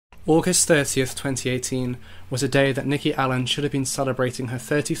August 30th, 2018 was a day that Nikki Allan should have been celebrating her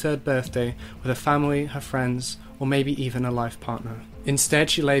 33rd birthday with her family, her friends, or maybe even a life partner.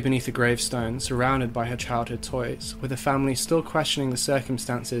 Instead, she lay beneath a gravestone, surrounded by her childhood toys, with her family still questioning the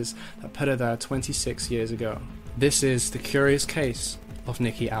circumstances that put her there 26 years ago. This is the curious case of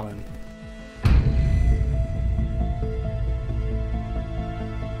Nikki Allan.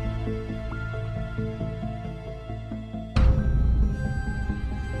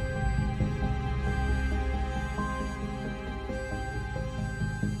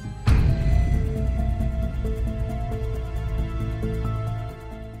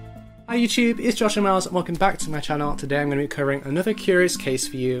 Hi YouTube, it's Josh and Miles and welcome back to my channel. Today I'm going to be covering another curious case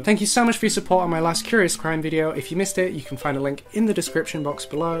for you. Thank you so much for your support on my last curious crime video. If you missed it, you can find a link in the description box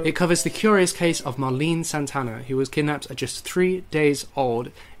below. It covers the curious case of Marlene Santana, who was kidnapped at just 3 days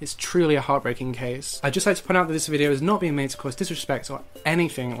old. It's truly a heartbreaking case. I'd just like to point out that this video is not being made to cause disrespect or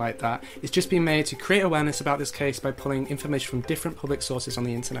anything like that. It's just being made to create awareness about this case by pulling information from different public sources on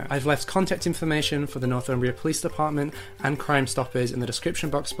the internet. I've left contact information for the Northumbria Police Department and Crime Stoppers in the description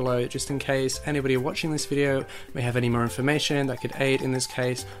box below, just in case anybody watching this video may have any more information that could aid in this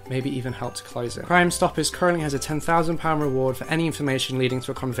case, maybe even help to close it. Crime Stoppers currently has a £10,000 reward for any information leading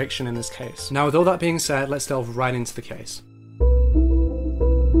to a conviction in this case. Now with all that being said, let's delve right into the case.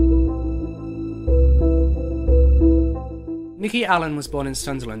 Nikki Allan was born in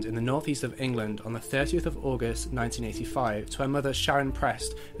Sunderland in the northeast of England on the 30th of August 1985 to her mother Sharon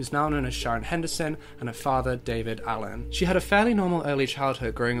Prest, who's now known as Sharon Henderson, and her father David Allan. She had a fairly normal early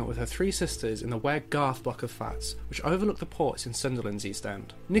childhood growing up with her 3 sisters in the Ware Garth block of flats, which overlooked the ports in Sunderland's East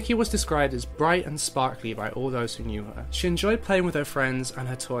End. Nikki was described as bright and sparkly by all those who knew her. She enjoyed playing with her friends and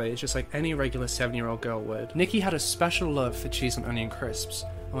her toys just like any regular 7-year-old girl would. Nikki had a special love for cheese and onion crisps,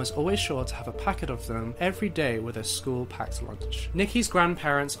 and was always sure to have a packet of them every day with her school-packed lunch. Nikki's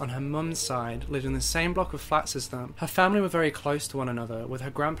grandparents on her mum's side lived in the same block of flats as them. Her family were very close to one another, with her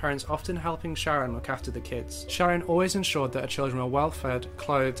grandparents often helping Sharon look after the kids. Sharon always ensured that her children were well fed,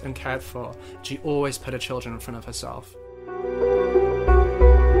 clothed and cared for, and she always put her children in front of herself.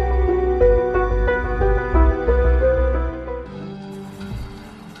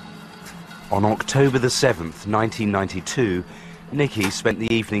 On October the 7th, 1992, Nikki spent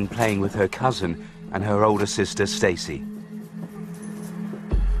the evening playing with her cousin and her older sister Stacey.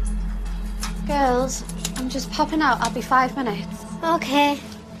 Girls, I'm just popping out. I'll be 5 minutes. Okay.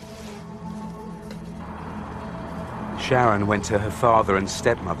 Sharon went to her father and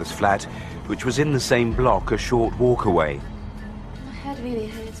stepmother's flat, which was in the same block a short walk away. My head really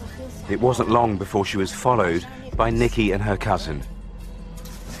hurts. I feel so It wasn't long before she was followed by Nikki and her cousin.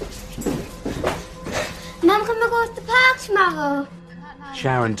 Mum, can we go to the park tomorrow?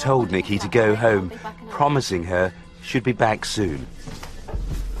 Sharon told Nikki to go home, promising her she'd be back soon.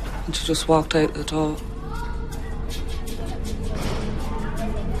 And she just walked out the door.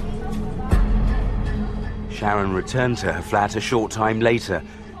 Sharon returned to her flat a short time later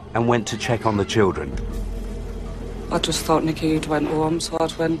and went to check on the children. I just thought Nikki had went home, so I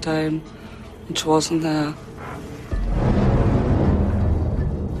went down and she wasn't there.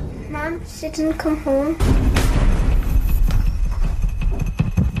 Mum, she didn't come home.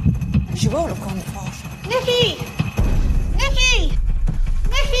 She won't have gone far. Nikki! Nikki!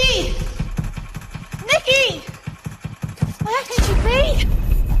 Nikki! Nikki! Where could she be?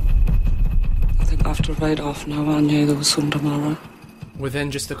 I think after about half an hour I knew there was some tomorrow.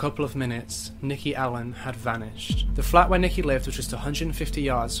 Within just a couple of minutes, Nikki Allan had vanished. The flat where Nikki lived was just 150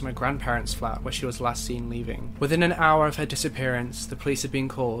 yards from her grandparents' flat where she was last seen leaving. Within an hour of her disappearance, the police had been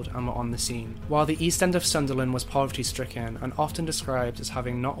called and were on the scene. While the East End of Sunderland was poverty-stricken and often described as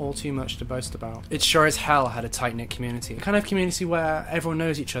having not all too much to boast about, it sure as hell had a tight-knit community. The kind of community where everyone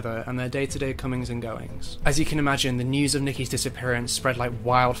knows each other and their day-to-day comings and goings. As you can imagine, the news of Nikki's disappearance spread like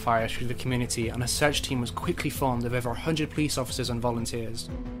wildfire through the community, and a search team was quickly formed of over 100 police officers and volunteers.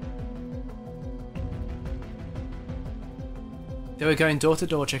 They were going door to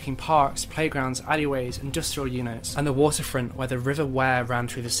door checking parks, playgrounds, alleyways, industrial units, and the waterfront where the River Ware ran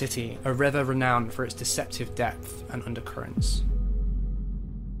through the city, a river renowned for its deceptive depth and undercurrents.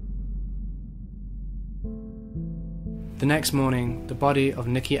 The next morning, the body of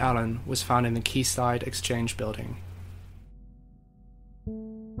Nikki Allan was found in the Quayside Exchange building.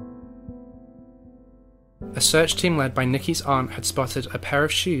 A search team led by Nikki's aunt had spotted a pair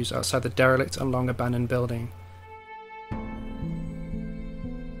of shoes outside the derelict and long abandoned building.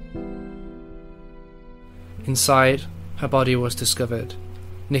 Inside, her body was discovered.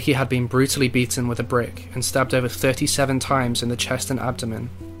 Nikki had been brutally beaten with a brick and stabbed over 37 times in the chest and abdomen.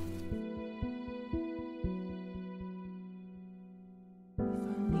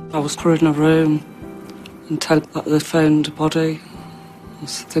 I was put in a room until they found a body. I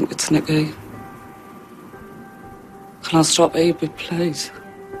think it's Nikki. Can I stop here, please?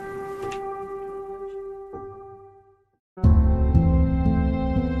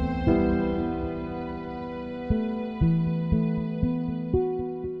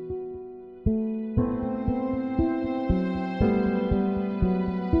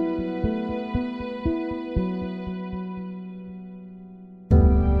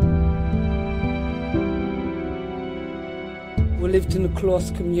 We lived in a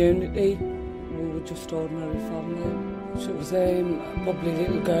close community. We were just ordinary family. She was a bubbly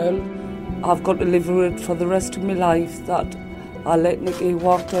little girl. I've got to live with it for the rest of my life that I let Nikki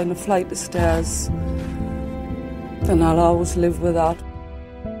walk down a flight of stairs. And I'll always live with that.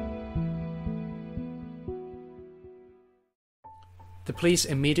 The police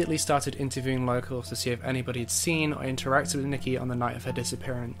immediately started interviewing locals to see if anybody had seen or interacted with Nikki on the night of her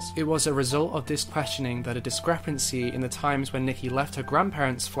disappearance. It was a result of this questioning that a discrepancy in the times when Nikki left her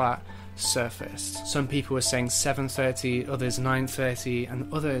grandparents' flat surfaced. Some people were saying 7:30, others 9:30,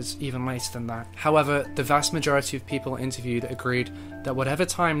 and others even later than that. However, the vast majority of people interviewed agreed that whatever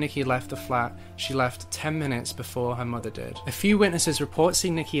time Nikki left the flat, she left 10 minutes before her mother did. A few witnesses report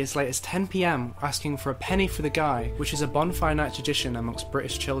seeing Nikki as late as 10 PM asking for a penny for the guy, which is a bonfire night tradition amongst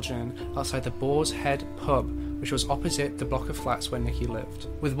British children outside the Boar's Head pub, which was opposite the block of flats where Nikki lived.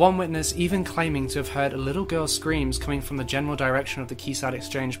 With one witness even claiming to have heard a little girl's screams coming from the general direction of the Quayside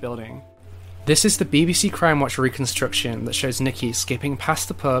Exchange building. This is the BBC Crime Watch reconstruction that shows Nikki skipping past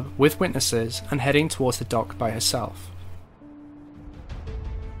the pub with witnesses and heading towards the dock by herself.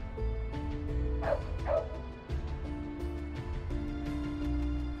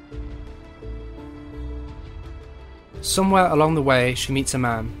 Somewhere along the way, she meets a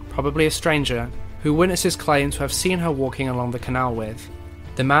man, probably a stranger, who witnesses claim to have seen her walking along the canal with.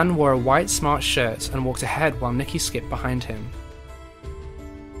 The man wore a white smart shirt and walked ahead while Nikki skipped behind him.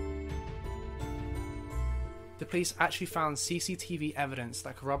 The police actually found CCTV evidence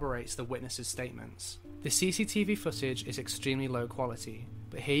that corroborates the witnesses' statements. The CCTV footage is extremely low quality,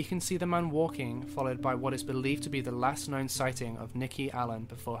 but here you can see the man walking, followed by what is believed to be the last known sighting of Nikki Allan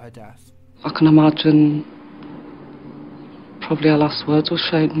before her death. I can imagine probably her last words were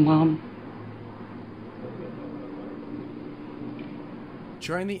shouting, "Mum."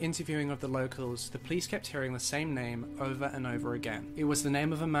 During the interviewing of the locals, the police kept hearing the same name over and over again. It was the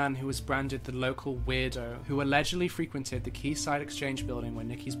name of a man who was branded the local weirdo, who allegedly frequented the Quayside Exchange building where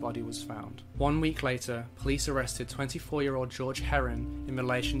Nikki's body was found. 1 week later, police arrested 24-year-old George Herron in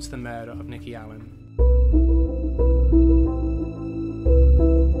relation to the murder of Nikki Allan.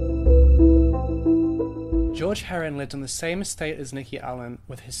 George Herron lived on the same estate as Nikki Allan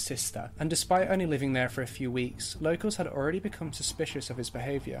with his sister, and despite only living there for a few weeks, locals had already become suspicious of his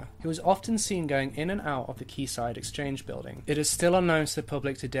behaviour. He was often seen going in and out of the Quayside Exchange building. It is still unknown to the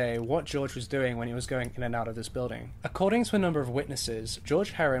public today what George was doing when he was going in and out of this building. According to a number of witnesses,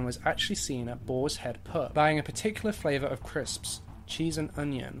 George Herron was actually seen at Boar's Head pub, buying a particular flavour of crisps, cheese and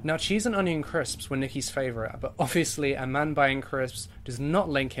onion. Now, cheese and onion crisps were Nikki's favourite, but obviously a man buying crisps does not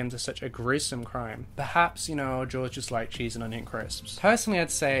link him to such a gruesome crime. Perhaps, George just liked cheese and onion crisps. Personally, I'd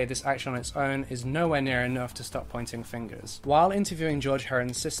say this action on its own is nowhere near enough to stop pointing fingers. While interviewing George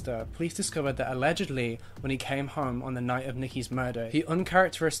Herron's sister, police discovered that allegedly, when he came home on the night of Nikki's murder, he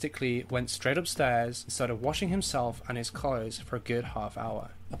uncharacteristically went straight upstairs and started washing himself and his clothes for a good half hour.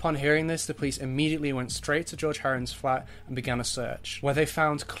 Upon hearing this, the police immediately went straight to George Herron's flat and began a search, where they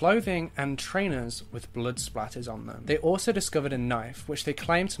found clothing and trainers with blood splatters on them. They also discovered a knife, which they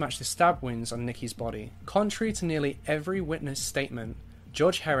claimed to match the stab wounds on Nikki's body. Contrary to nearly every witness statement,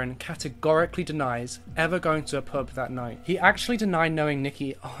 George Herron categorically denies ever going to a pub that night. He actually denied knowing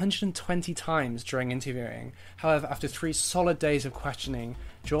Nikki 120 times during interviewing. However, after 3 solid days of questioning,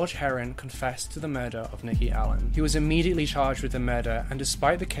 George Herron confessed to the murder of Nikki Allan. He was immediately charged with the murder, and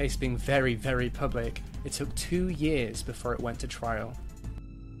despite the case being very, very public, it took 2 years before it went to trial.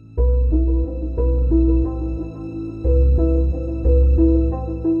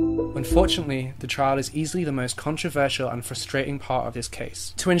 Unfortunately, the trial is easily the most controversial and frustrating part of this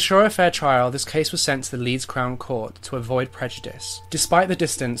case. To ensure a fair trial, this case was sent to the Leeds Crown Court to avoid prejudice. Despite the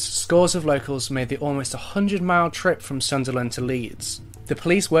distance, scores of locals made the almost 100-mile trip from Sunderland to Leeds. The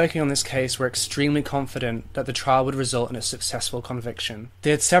police working on this case were extremely confident that the trial would result in a successful conviction. They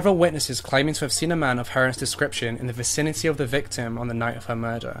had several witnesses claiming to have seen a man of Herron's description in the vicinity of the victim on the night of her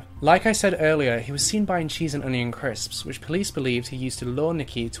murder. Like I said earlier, he was seen buying cheese and onion crisps, which police believed he used to lure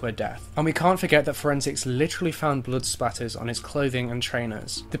Nikki to her death. And we can't forget that forensics literally found blood splatters on his clothing and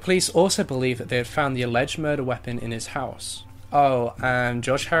trainers. The police also believe that they had found the alleged murder weapon in his house.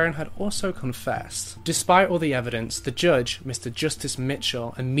 George Herron had also confessed. Despite all the evidence, the judge, Mr. Justice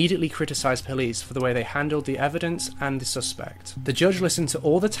Mitchell, immediately criticised police for the way they handled the evidence and the suspect. The judge listened to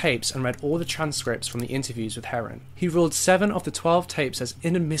all the tapes and read all the transcripts from the interviews with Herron. He ruled 7 of the 12 tapes as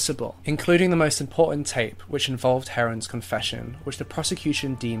inadmissible, including the most important tape, which involved Herron's confession, which the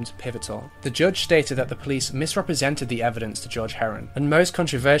prosecution deemed pivotal. The judge stated that the police misrepresented the evidence to George Herron, and most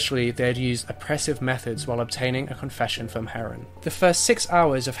controversially, they had used oppressive methods while obtaining a confession from Herron. The first 6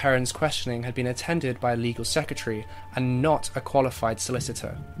 hours of Herron's questioning had been attended by a legal secretary and not a qualified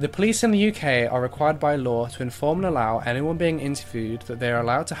solicitor. The police in the UK are required by law to inform and allow anyone being interviewed that they are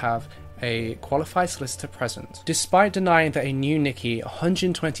allowed to have a qualified solicitor present. Despite denying that he knew Nikki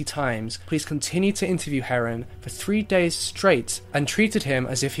 120 times, police continued to interview Herron for 3 days straight and treated him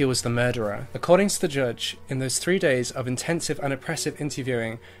as if he was the murderer. According to the judge, in those 3 days of intensive and oppressive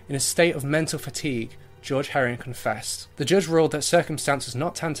interviewing, in a state of mental fatigue, George Herron confessed. The judge ruled that circumstance was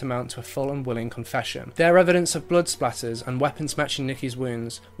not tantamount to a full and willing confession. Their evidence of blood splatters and weapons matching Nikki's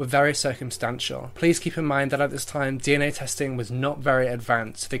wounds were very circumstantial. Please keep in mind that at this time DNA testing was not very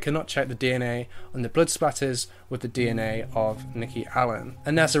advanced. They could not check the DNA on the blood splatters with the DNA of Nikki Allan.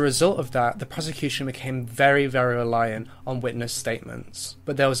 And as a result of that, the prosecution became very, very reliant on witness statements.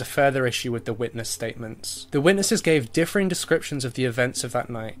 But there was a further issue with the witness statements. The witnesses gave differing descriptions of the events of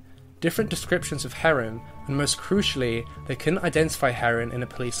that night, different descriptions of Herron, and most crucially, they couldn't identify Herron in a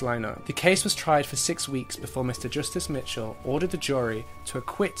police lineup. The case was tried for 6 weeks before Mr. Justice Mitchell ordered the jury to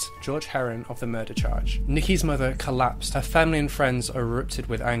acquit George Herron of the murder charge. Nikki's mother collapsed. Her family and friends erupted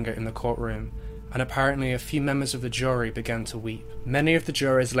with anger in the courtroom, and apparently a few members of the jury began to weep. Many of the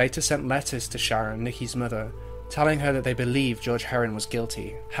jurors later sent letters to Sharon, Nikki's mother, telling her that they believed George Herron was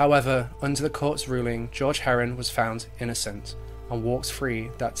guilty. However, under the court's ruling, George Herron was found innocent and walked free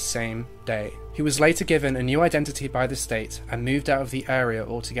that same day. He was later given a new identity by the state and moved out of the area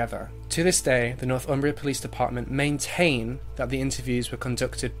altogether. To this day, the Northumbria Police Department maintain that the interviews were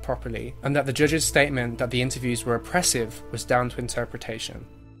conducted properly, and that the judge's statement that the interviews were oppressive was down to interpretation.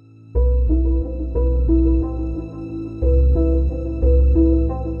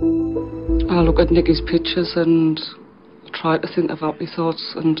 I look at Nikki's pictures and try to think of happy thoughts,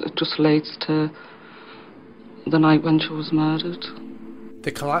 and it just leads to the night when she was murdered.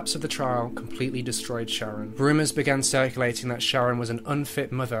 The collapse of the trial completely destroyed Sharon. Rumours began circulating that Sharon was an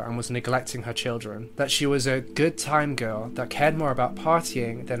unfit mother and was neglecting her children, that she was a good time girl that cared more about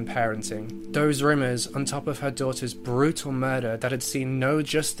partying than parenting. Those rumours, on top of her daughter's brutal murder that had seen no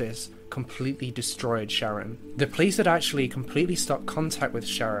justice, completely destroyed Sharon. The police had actually completely stopped contact with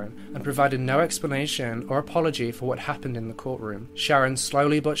Sharon and provided no explanation or apology for what happened in the courtroom. Sharon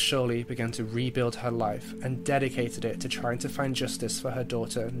slowly but surely began to rebuild her life and dedicated it to trying to find justice for her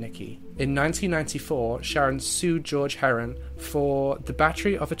daughter, Nikki. In 1994, Sharon sued George Herron for the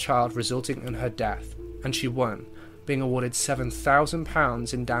battery of a child resulting in her death, and she won, being awarded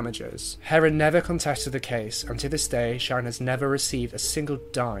 £7,000 in damages. Herron never contested the case, and to this day, Sharon has never received a single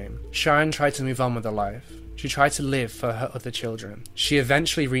dime. Sharon tried to move on with her life. She tried to live for her other children. She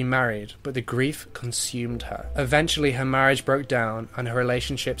eventually remarried, but the grief consumed her. Eventually, her marriage broke down and her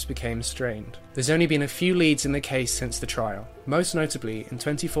relationships became strained. There's only been a few leads in the case since the trial. Most notably, in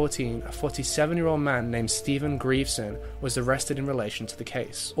 2014, a 47-year-old man named Stephen Greaveson was arrested in relation to the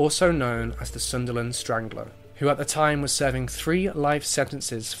case, also known as the Sunderland Strangler, who at the time was serving 3 life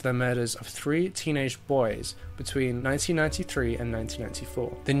sentences for the murders of 3 teenage boys between 1993 and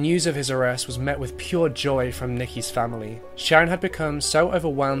 1994. The news of his arrest was met with pure joy from Nikki's family. Sharon had become so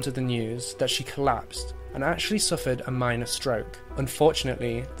overwhelmed with the news that she collapsed and actually suffered a minor stroke.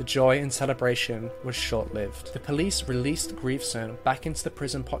 Unfortunately, the joy and celebration was short-lived. The police released Greaveson back into the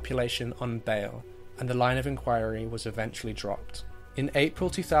prison population on bail, and the line of inquiry was eventually dropped. In April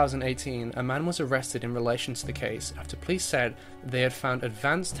 2018, a man was arrested in relation to the case after police said that they had found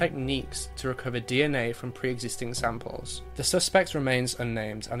advanced techniques to recover DNA from pre-existing samples. The suspect remains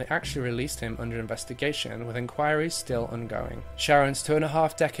unnamed, and they actually released him under investigation, with inquiries still ongoing. Sharon's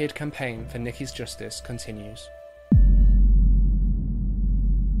 2.5-decade campaign for Nikki's justice continues.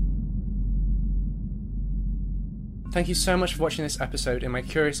 Thank you so much for watching this episode in my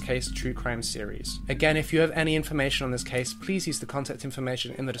Curious Case True Crime series. Again, if you have any information on this case, please use the contact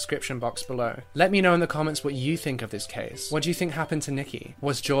information in the description box below. Let me know in the comments what you think of this case. What do you think happened to Nikki?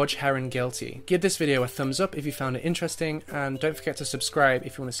 Was George Herron guilty? Give this video a thumbs up if you found it interesting, and don't forget to subscribe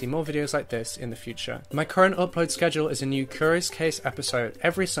if you want to see more videos like this in the future. My current upload schedule is a new Curious Case episode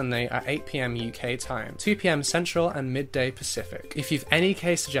every Sunday at 8 PM UK time, 2 PM Central and midday Pacific. If you've any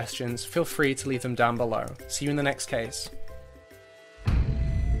case suggestions, feel free to leave them down below. See you in the next case.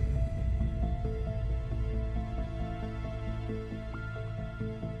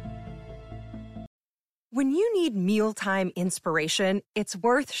 When you need mealtime inspiration, it's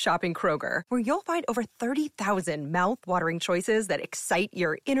worth shopping Kroger, where you'll find over 30,000 mouth-watering choices that excite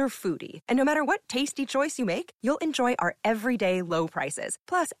your inner foodie. And no matter what tasty choice you make, you'll enjoy our everyday low prices,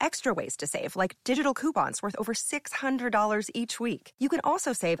 plus extra ways to save, like digital coupons worth over $600 each week. You can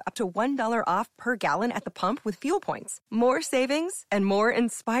also save up to $1 off per gallon at the pump with fuel points. More savings and more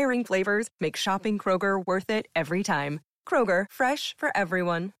inspiring flavors make shopping Kroger worth it every time. Kroger, fresh for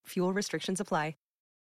everyone. Fuel restrictions apply.